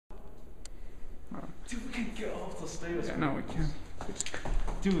Dude, we can get off the stairs. Yeah, no, we can.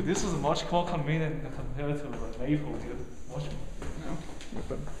 Dude, this is much more convenient compared to Maple, dude. Much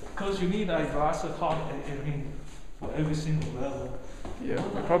No. because you need a glass of car, I mean, for every single level. Yeah,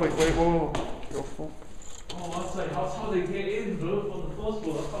 probably. Wait, whoa. Go full. Oh, what's that? That's how they get in, bro, from the first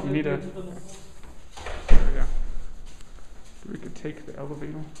floor. That's how You they need get a- into the first. There, yeah. We could take the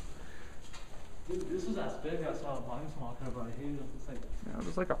elevator. Dude, this is as big as our Mines Market right here. It's like, Yeah,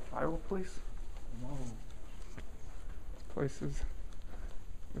 there's like a fireplace. no.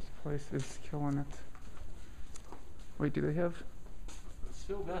 This place is killing it. Wait, do they have? It's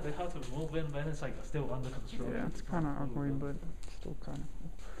still bad. They have to move in when it's like still under construction. Yeah, it's kind of ugly, but still kind of cool.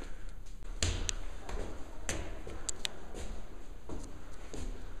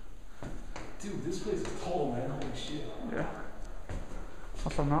 Dude, this place is tall, man. Holy shit. Yeah.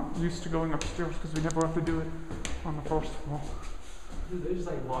 Also, I'm not used to going upstairs because we never have to do it on the first floor. Dude, they're just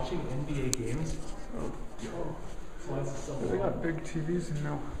like watching NBA games. Oh. Yo. So that's so They got big TVs in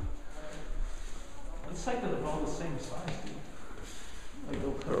now. It's like they're all the same size, dude.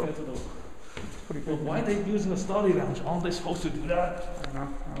 Like compared to the. Pretty But big. why are they using a study lounge? Aren't they supposed to do that? I don't know.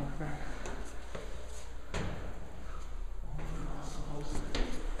 I like that.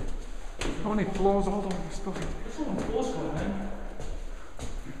 How many floors all over this building? It's all enforcement, man.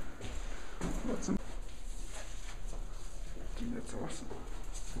 What's in? Dude, that's awesome.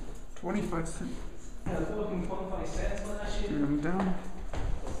 25 cents. Yeah, they're looking 25 cents on that shit. Turn them down.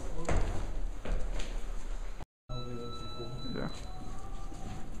 Yeah.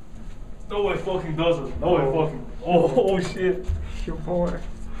 No way fucking does it. No way fucking. Oh shit. Your boy.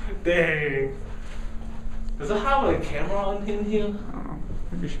 Dang. Does it have a camera in here? I don't know.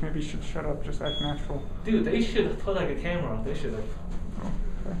 Maybe you should shut up. Just act natural. Dude, they should put like a camera. They should have. Oh,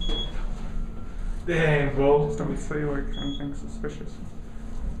 okay. Dang, bro. Just don't say like anything suspicious.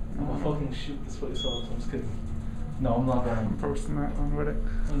 I'm gonna fucking shoot this place off. I'm just kidding. No, I'm not I'm gonna. posting that on Reddit.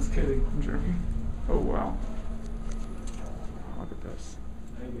 I'm just kidding. I'm joking. Oh wow. Look at this.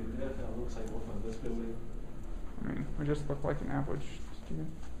 Maybe that looks like one from this building. I mean, we just look like an average student.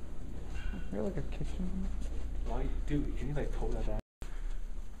 We have like a kitchen. Why, dude? Can you like pull that down?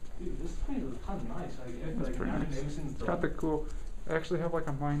 Dude, this place is kind of nice. Like, It's pretty nice. everything's It's got the cool. They actually have like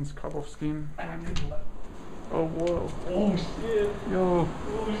a Mines cover scheme. done. Oh whoa. Oh shit! Yo,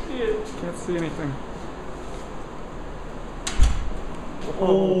 Oh shit! can't see anything.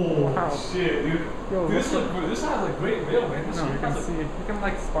 Oh wow. shit, dude! Yo, Dude, this, look- this has a great view, man. This No, shit you can has a- see. You can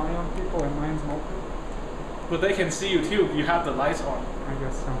like spy on people in Mines Multi. But they can see you too. You have the lights on. I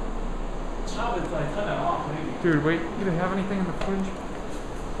guess so. Try to like turn it off, maybe. Dude, wait. Do they have anything in the fridge?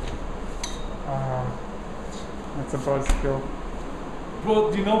 That's a buzzkill.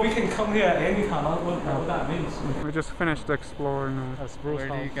 Well, you know we can come here at any time. I don't know what that means. We just finished exploring. That's Where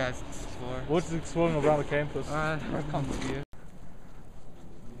do you guys explore? What's exploring around the campus? I've come to you.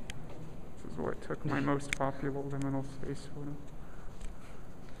 This is where I took my most popular liminal space photo.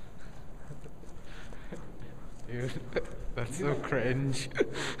 Dude, that's so cringe.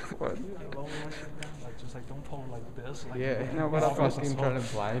 What? Like just like don't pull like this. Like, Yeah, No, no, but but I'll- fucking trying to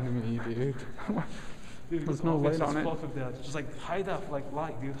blind me, dude. Dude, There's no light on it. Perfect there. Just like hide that like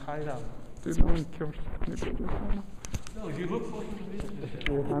light, dude. Hide that. Dude, no one killed anybody. No, you look fucking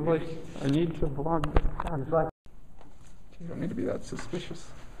weird. Dude, I need to vlog this. God, it's like. You don't need to be that suspicious.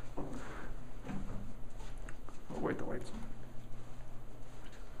 Oh, wait, the lights on.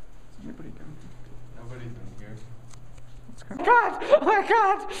 Is anybody down here? Nobody's been here. It's kind of. God! Oh my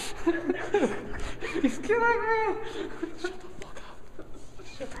god! He's killing me! Shut the fuck up.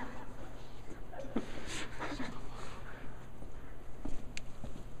 Shut the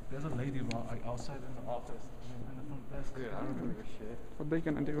There's a lady like outside in the office, in the front desk. Dude, I don't give a shit. What are they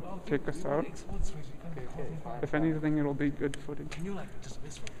gonna do? Well, Kick us out? Okay, fine. If anything, it'll be good footage. Can you like just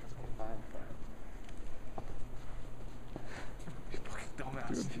whisper? Fine. You fucking dumbass.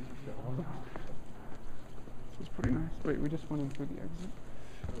 Dude. This is pretty nice. Wait, we just went in through the exit.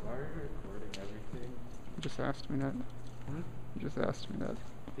 Why are you recording everything? You just asked me that. You just asked me that.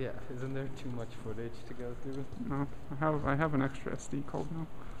 Yeah, isn't there too much footage to go through? No, I have an extra SD card now.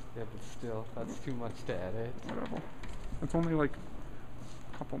 Yeah, but still, that's too much to edit. Whatever. It's only like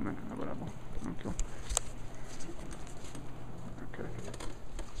a couple minutes or whatever. Okay. Okay.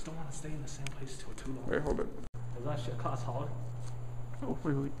 Just don't want to stay in the same place too long. Wait, hold it. Is that shit class hard? Oh,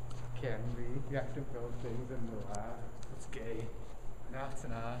 wait. Can be. You have to build things in the lab. It's gay. No, it's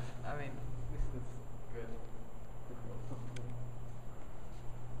not. I mean, this is good. To build something.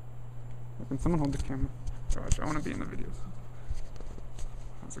 Can someone hold the camera? Gosh, I want to be in the videos.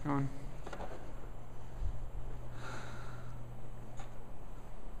 How's it going?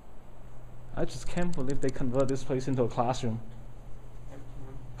 I just can't believe they convert this place into a classroom.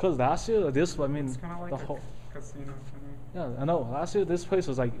 Cause last year this, I mean, It's kind of like the a whole. casino to me. Yeah, I know. Last year this place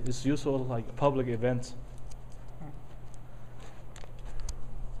was like it's used for like public events.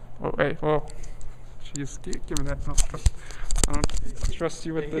 Oh wait, oh. Jeez, give me that. I don't trust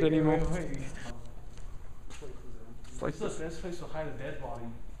you with it anymore. It's like This is the best place to hide a dead body.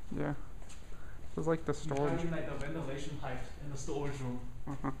 yeah. It's like the You storage. hide in like the ventilation pipe in the storage room.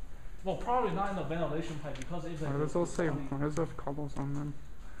 Uh-huh. Well, probably not in the ventilation pipe because if Why like does those say? body, Why does it have colors on them?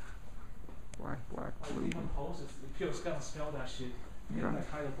 Black, like blue. even poses, if you're gonna smell that shit, you Yeah. can like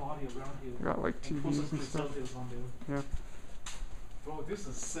hide a body around here. You got like And put some TVs and stuff. preservatives on there. Yeah. Bro, this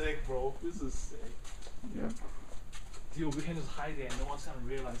is sick, bro. This is sick. Yeah. Dude, we can just hide there and no one's gonna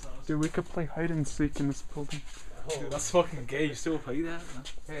realize us. Dude, we could play hide and seek in this building. Dude, that's fucking gay. You still play that?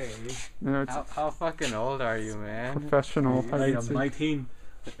 Hey, Yeah, it's how fucking old are you, man? professional hide and I'm seek. 19.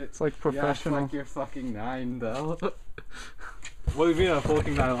 It's like Yeah, professional. it's like you're fucking 9 though. What do you mean I'm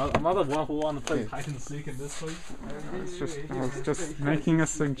fucking now? I'm not the one who want to play Hey. hide and seek in this place. I was just making a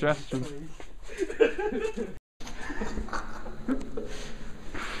suggestion.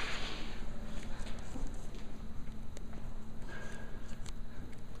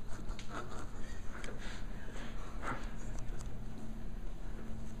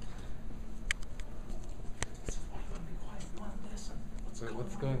 Wait,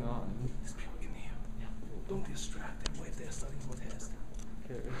 what's going on? There's people in here. Yeah. Don't distract them while they're studying for test.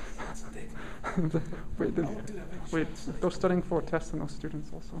 Okay. That's a dick. Wait, I won't do that when wait, you're studying. they're studying for a test and those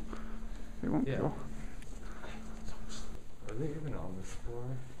students also. They won't Yeah. go. Are they even on this floor?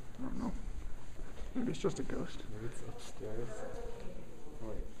 I don't know. Maybe it's just a ghost. Maybe it's upstairs.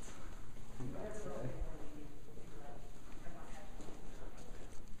 Wait. From that side.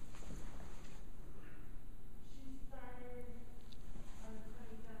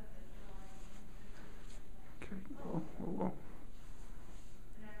 Okay, whoa, whoa, whoa.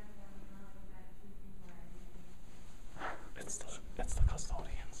 It's the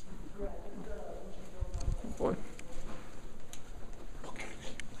custodians. Oh boy.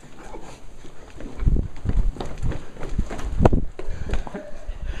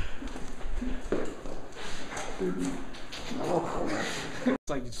 It's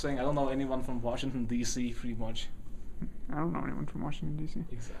like you're saying I don't know anyone from Washington D.C. pretty much. I don't know anyone from Washington D.C.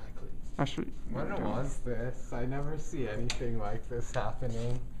 Exactly. Actually, When I don't. was this? I never see anything like this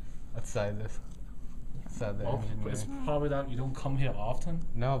happening outside this. Outside the Oh, but it's engineering. probably that you don't come here often.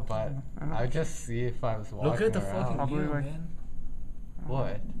 No, but I don't- I just see if I was walking Look at the around. fucking Probably year, like- man.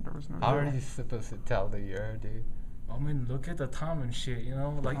 What? There was no. How are you supposed to tell the year, dude? I mean, look at the time and shit, you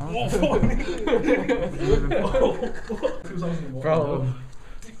know? Like, Oh. oh, fuck. 2001. Bro.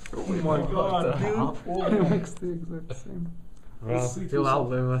 Oh my god, dude. It looks the exact same. Bro, Let's see he'll 2000.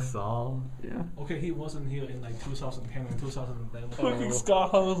 outlive us all. Yeah. Okay, he wasn't here in like 2010 and 2011. Oh. Fucking Scar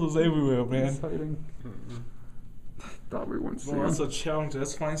houses everywhere, man. He's hiding. Thought we wouldn't see Bro, that's him. a challenge.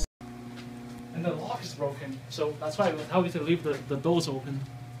 That's fine. And the lock is broken, so that's why how we to leave the doors open.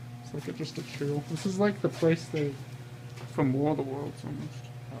 It's like just a trail. This is like the place they from War of the Worlds almost.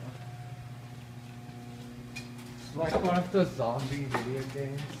 Like one of the zombie video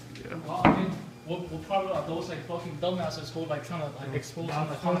games. Yeah. Well, I mean, we'll probably are those like fucking dumbasses who like trying to like expose on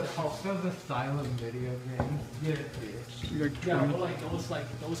the haunted house. Those are silent video games. Yeah. Like, Yeah, or like those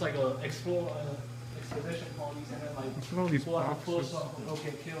explore expedition parties and then like Look at all these who are the boxes. first one who don't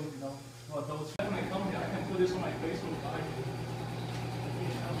get killed, you know. But those when I come here, I can put this on my Facebook Live.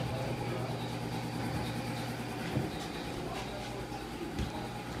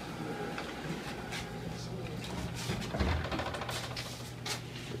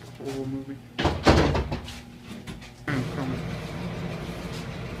 horror movie. And from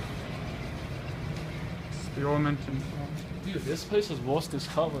the element and Dude, this place was worth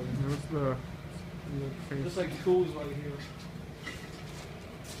discovering. there's the There's face. like tools right here.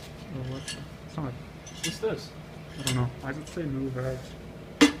 Oh, what? It's not. What's this? I don't know. Why does it say move out?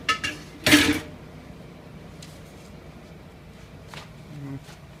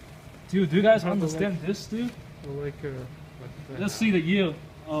 Dude, do you guys How the understand this, dude? Or like Let's see the year.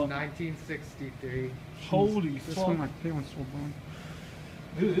 1963. Holy this fuck. one my parents were born.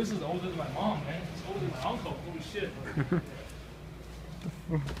 Dude, this is older than my mom, man. It's older than my uncle. Holy shit.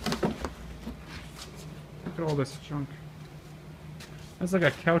 Look at all this junk. There's like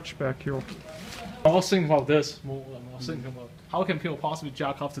a couch back here. I was thinking about this. I was thinking about how can people possibly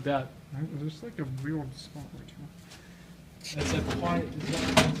jack off to that? There's like a weird spot right here. It's a quiet,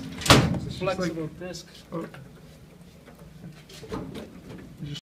 It's just like, flexible disc. oh,